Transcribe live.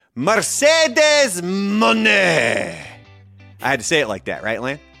Mercedes Moné. I had to say it like that, right,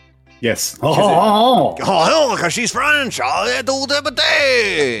 Lan? Yes. Because she's French.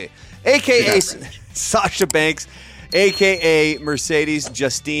 A.K.A. Sasha Banks, a.k.a. Mercedes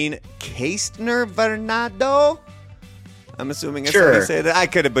Justine Castner Bernardo. I'm assuming that's how you say that. I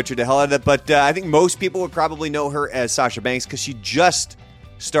could have butchered the hell out of it, but I think most people would probably know her as Sasha Banks because she just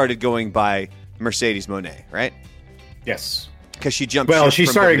started going by Mercedes Moné, right? Yes. Because she jumped. Well, she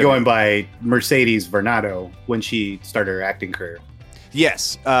started going by Mercedes Bernardo when she started her acting career.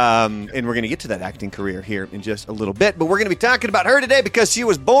 Yes, and we're going to get to that acting career here in just a little bit, but we're going to be talking about her today because she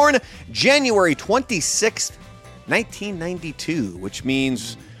was born January 26th, 1992, which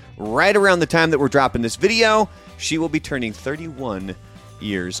means right around the time that we're dropping this video, she will be turning 31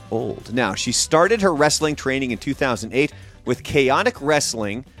 years old. Now, she started her wrestling training in 2008 with Chaotic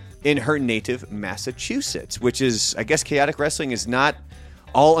Wrestling in her native Massachusetts, which is, I guess, Chaotic Wrestling is not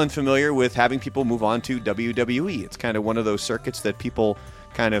all unfamiliar with having people move on to WWE. It's kind of one of those circuits that people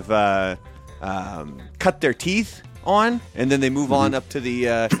kind of cut their teeth on, and then they move on up to the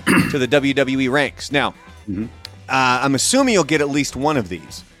WWE ranks. Now, I'm assuming you'll get at least one of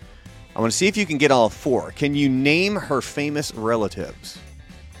these. I want to see if you can get all four. Can you name her famous relatives?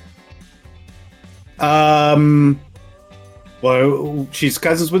 Well, she's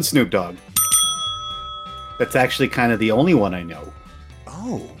cousins with Snoop Dogg. That's actually kind of the only one I know.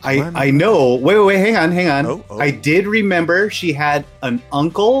 Oh, I know. Wait, hang on. Oh. I did remember she had an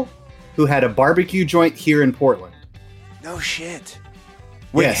uncle who had a barbecue joint here in Portland. No shit.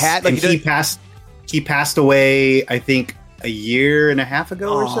 Wait, yes, he passed away, I think, a year and a half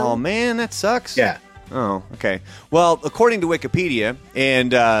ago or so. Oh man, that sucks. Yeah. Oh, okay. Well, according to Wikipedia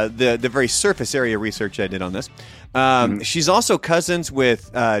and the very surface area research I did on this, she's also cousins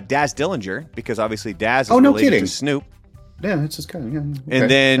with Daz Dillinger because obviously Daz is related to Snoop. Yeah, that's his cousin. Yeah. Okay. And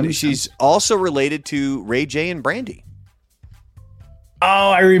then she's also related to Ray J and Brandy.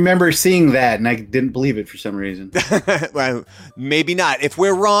 Oh, I remember seeing that, and I didn't believe it for some reason. Well, maybe not. If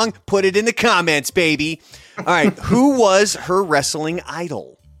we're wrong, put it in the comments, baby. All right, who was her wrestling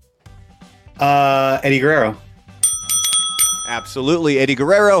idol? Eddie Guerrero. Absolutely, Eddie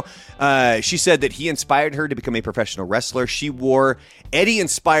Guerrero. She said that he inspired her to become a professional wrestler. She wore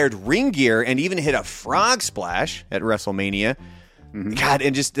Eddie-inspired ring gear and even hit a frog splash at WrestleMania. God,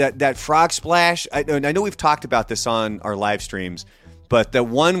 and just that frog splash. I know we've talked about this on our live streams, but the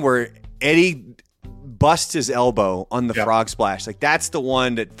one where Eddie busts his elbow on the frog splash, like that's the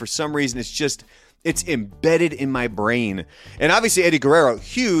one that for some reason it's embedded in my brain. And obviously Eddie Guerrero,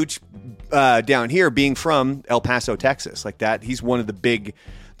 huge down here, being from El Paso, Texas, like that. He's one of the big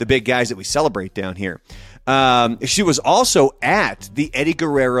guys that we celebrate down here. She was also at the Eddie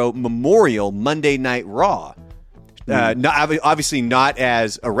Guerrero Memorial Monday Night Raw. Obviously not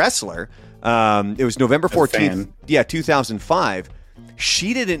as a wrestler. It was November 14th, 2005.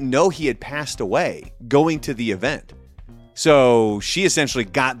 She didn't know he had passed away going to the event. So she essentially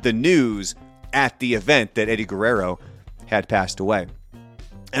got the news at the event that Eddie Guerrero had passed away.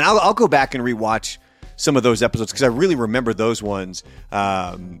 And I'll go back and rewatch some of those episodes because I really remember those ones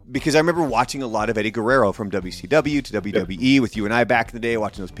because I remember watching a lot of Eddie Guerrero from WCW to WWE with you and I back in the day,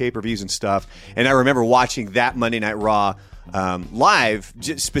 watching those pay-per-views and stuff. And I remember watching that Monday Night Raw live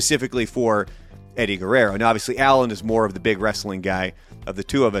specifically for Eddie Guerrero. And obviously Alan is more of the big wrestling guy of the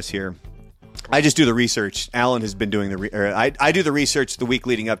two of us here. I just do the research. Alan has been doing I do the research the week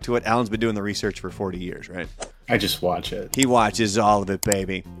leading up to it. Alan's been doing the research for 40 years, right? I just watch it. He watches all of it,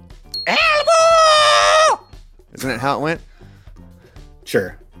 baby. Elbow! Isn't that how it went?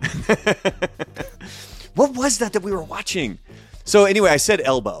 Sure. What was that we were watching? So anyway, I said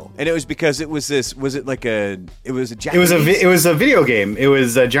elbow, and it was because it was this. Was it like a? It was a Japanese. It was a video game. It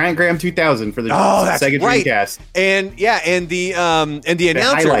was Giant Graham 2000 for the Sega Dreamcast. And the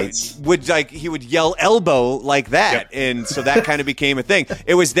announcer would he would yell elbow like that, and so that kind of became a thing.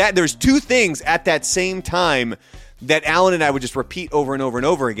 It was that there's two things at that same time that Alan and I would just repeat over and over and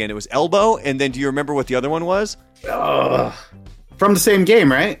over again. It was elbow, and then do you remember what the other one was? From the same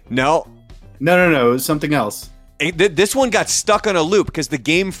game, right? No. It was something else. This one got stuck on a loop because the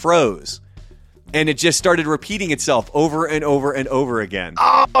game froze, and it just started repeating itself over and over and over again.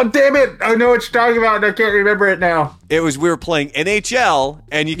 Oh, damn it! I know what you're talking about, and I can't remember it now. We were playing NHL,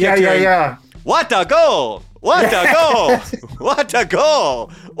 and you kept hearing, what a goal! What a goal! What a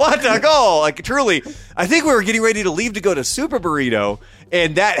goal! What a goal! Like, truly, I think we were getting ready to leave to go to Super Burrito,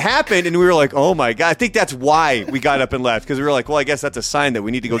 and that happened, and we were like, oh my God. I think that's why we got up and left, because we were like, well, I guess that's a sign that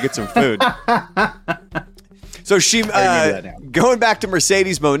we need to go get some food. So she, remember that now. going back to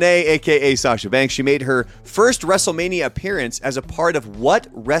Mercedes Moné, aka Sasha Banks, she made her first WrestleMania appearance as a part of what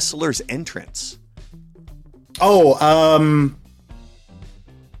wrestler's entrance? Oh,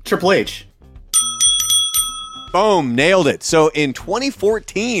 Triple H. Boom, nailed it. So in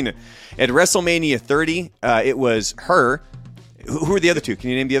 2014 at WrestleMania 30, it was her. Who were the other two? Can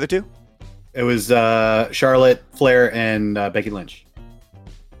you name the other two? It was Charlotte Flair and Becky Lynch.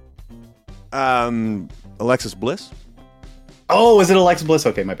 Alexis Bliss. Oh, is it Alexa Bliss?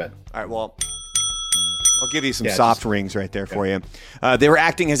 Okay, my bad. All right, well, I'll give you some soft rings right there for you. They were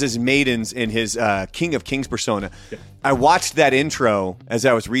acting as his maidens in his King of Kings persona. Yeah. I watched that intro as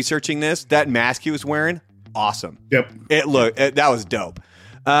I was researching this. That mask he was wearing, awesome. Yep. That was dope.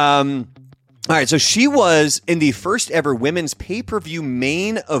 All right, so she was in the first ever women's pay-per-view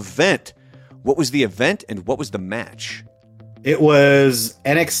main event. What was the event and what was the match? It was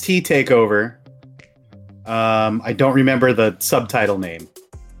NXT TakeOver. I don't remember the subtitle name,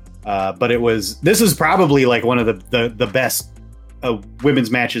 but this was probably like one of the best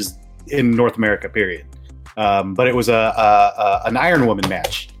women's matches in North America, period. But it was an Iron Woman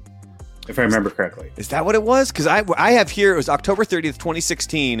match, if I remember correctly. Is that what it was? Because I have here, it was October 30th,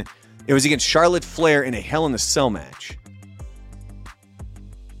 2016. It was against Charlotte Flair in a Hell in a Cell match.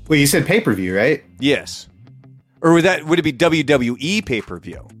 Well, you said pay-per-view, right? Yes. Or would it be WWE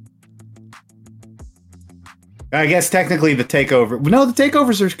pay-per-view? I guess technically the takeover. No, the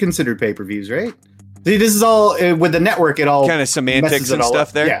takeovers are considered pay-per-views, right? See, this is all with the network. It all kind of semantics and stuff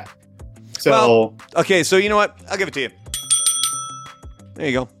up. there. Yeah. So okay, so you know what? I'll give it to you. There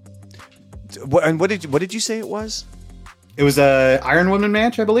you go. And what did you say it was? It was a Iron Woman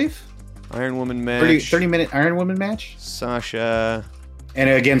match, I believe. Iron Woman match. 30-minute Iron Woman match. Sasha.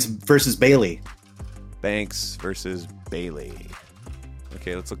 And versus Bayley. Banks versus Bayley.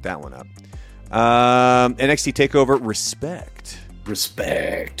 Okay, let's look that one up. NXT TakeOver Respect.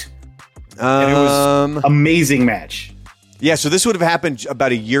 And it was amazing match. Yeah, so this would have happened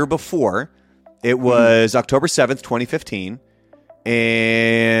about a year before. It was October 7th, 2015.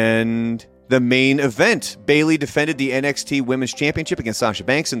 And the main event, Bayley defended the NXT Women's Championship against Sasha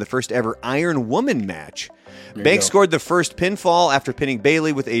Banks in the first ever Iron Woman match. Banks scored the first pinfall after pinning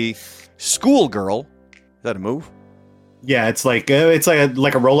Bayley with a schoolgirl. Is that a move? Yeah, it's like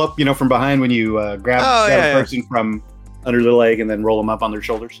a roll up, from behind when you grab a person from under the leg and then roll them up on their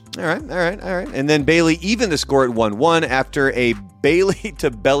shoulders. All right. And then Bayley evened the score at 1-1 after a Bayley to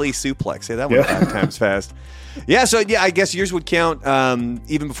belly suplex. Say that one 5 times fast. Yeah, so I guess yours would count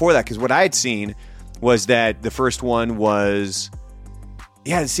even before that, because what I had seen was that the first one was.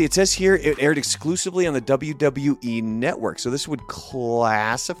 Yeah, see, it says here it aired exclusively on the WWE Network. So this would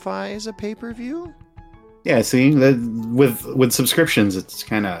classify as a pay-per-view? Yeah, see, with subscriptions, it's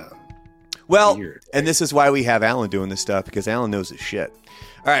kind of weird. And this is why we have Alan doing this stuff, because Alan knows his shit.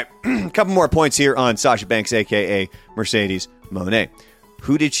 All right, a couple more points here on Sasha Banks, a.k.a. Mercedes Moné.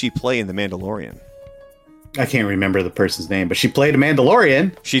 Who did she play in The Mandalorian? I can't remember the person's name, but she played a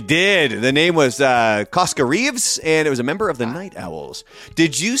Mandalorian. She did. The name was Koska Reeves, and it was a member of the Night Owls.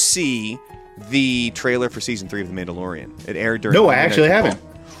 Did you see the trailer for Season 3 of The Mandalorian? It aired during... No, I actually haven't.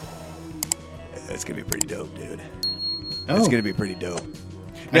 It's going to be pretty dope, dude. Oh. It's going to be pretty dope.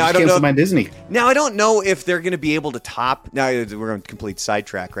 Now, I don't know my Disney. Now, I don't know if they're going to be able to top... Now, we're on complete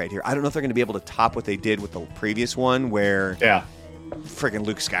sidetrack right here. I don't know if they're going to be able to top what they did with the previous one, where freaking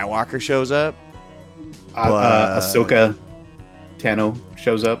Luke Skywalker shows up. Ahsoka Tano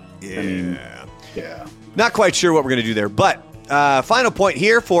shows up. Yeah. Not quite sure what we're going to do there, but final point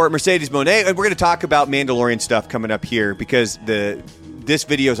here for Mercedes Moné, and we're going to talk about Mandalorian stuff coming up here, because this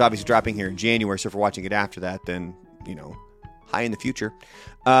video is obviously dropping here in January, so if we're watching it after that, then, high in the future.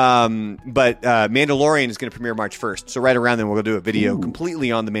 But Mandalorian is going to premiere March 1st, so right around then we'll do a video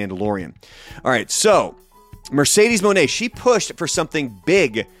completely on the Mandalorian. All right, so Mercedes Moné, she pushed for something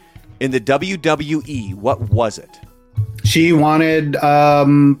big in the WWE. What was it? She wanted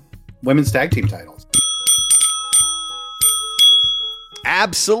women's tag team titles.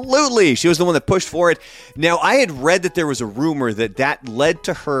 Absolutely. She was the one that pushed for it. Now, I had read that there was a rumor that led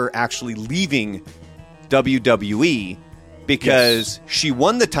to her actually leaving WWE because she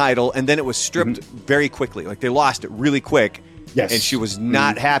won the title and then it was stripped very quickly. Like, they lost it really quick. Yes. And she was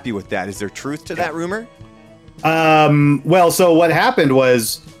not happy with that. Is there truth to that rumor? Well, so what happened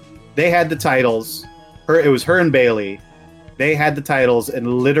was they had the titles. It was her and Bayley. They had the titles,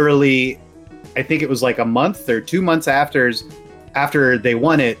 and literally, I think it was like a month or 2 months after they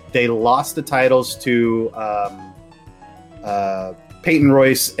won it, they lost the titles to Peyton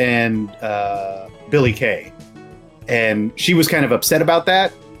Royce and Billie Kay. And she was kind of upset about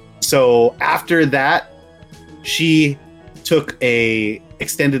that. So after that, she took a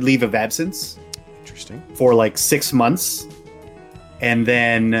extended leave of absence. Interesting. For like 6 months, and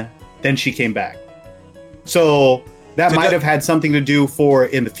then she came back. So that might have had something to do for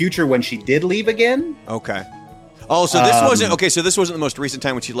in the future when she did leave again. Okay. Oh, so this wasn't okay. So this wasn't the most recent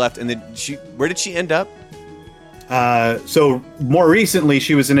time when she left, and then where did she end up? So more recently,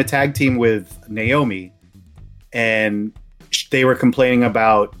 she was in a tag team with Naomi, and they were complaining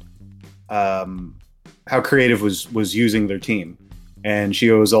about how Creative was using their team, and she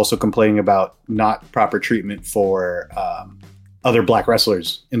was also complaining about not proper treatment for other black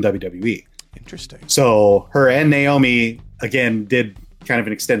wrestlers in WWE. Interesting. So her and Naomi again did kind of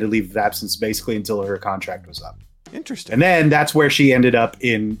an extended leave of absence, basically until her contract was up. Interesting. And then that's where she ended up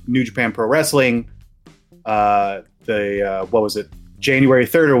in New Japan Pro Wrestling. What was it? January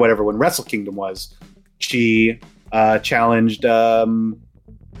 3rd or whatever, when Wrestle Kingdom was. She challenged The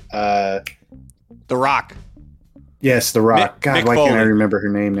Rock. Yes, The Rock. God, Mick why Foley. can't I remember her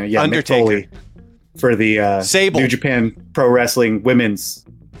name now? Yeah, Undertaker. Mick Foley for the Sable. New Japan Pro Wrestling Women's.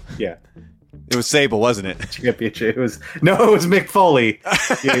 Yeah. It was Sable, wasn't it? Championship. It was Mick Foley.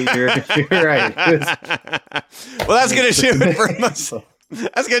 You're right. Well, that's gonna do it for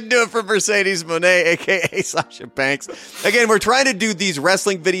That's going to do it for Mercedes Moné, a.k.a. Sasha Banks. Again, we're trying to do these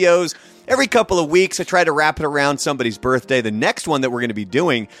wrestling videos every couple of weeks. I try to wrap it around somebody's birthday. The next one that we're going to be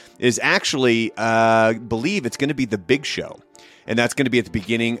doing is actually, believe it's going to be The Big Show. And that's going to be at the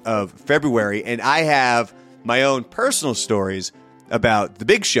beginning of February. And I have my own personal stories about The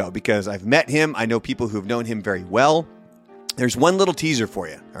Big Show because I've met him. I know people who've known him very well. There's one little teaser for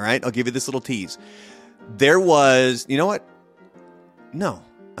you. All right. I'll give you this little tease. There was, you know what? No,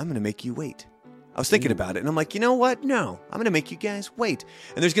 I'm going to make you wait. I was thinking about it, and I'm like, you know what? No, I'm going to make you guys wait.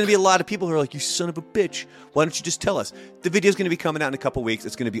 And there's going to be a lot of people who are like, you son of a bitch. Why don't you just tell us? The video's going to be coming out in a couple weeks.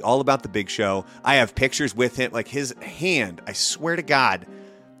 It's going to be all about The Big Show. I have pictures with him, like his hand. I swear to God,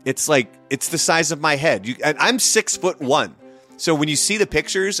 it's like, it's the size of my head. I'm 6'1". So when you see the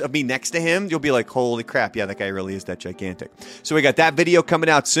pictures of me next to him, you'll be like, holy crap, yeah, that guy really is that gigantic. So we got that video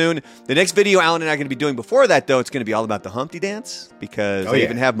coming out soon. The next video Alan and I are going to be doing before that, though, it's going to be all about the Humpty Dance because I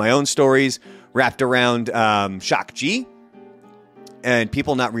even have my own stories wrapped around Shock G and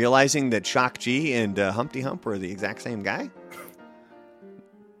people not realizing that Shock G and Humpty Hump are the exact same guy.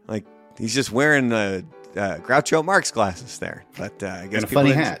 Like, he's just wearing Groucho Marx glasses there. But I guess and a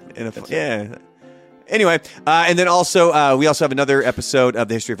funny hat. Yeah. Anyway, and then also, we also have another episode of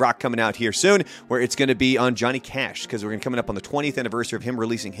The History of Rock coming out here soon, where it's going to be on Johnny Cash, because we're going to coming up on the 20th anniversary of him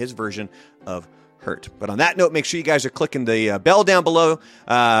releasing his version of Hurt. But on that note, make sure you guys are clicking the bell down below,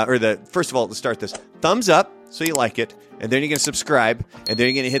 first of all, to start this, thumbs up, so you like it, and then you're going to subscribe, and then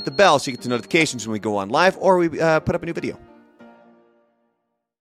you're going to hit the bell so you get the notifications when we go on live, or we put up a new video.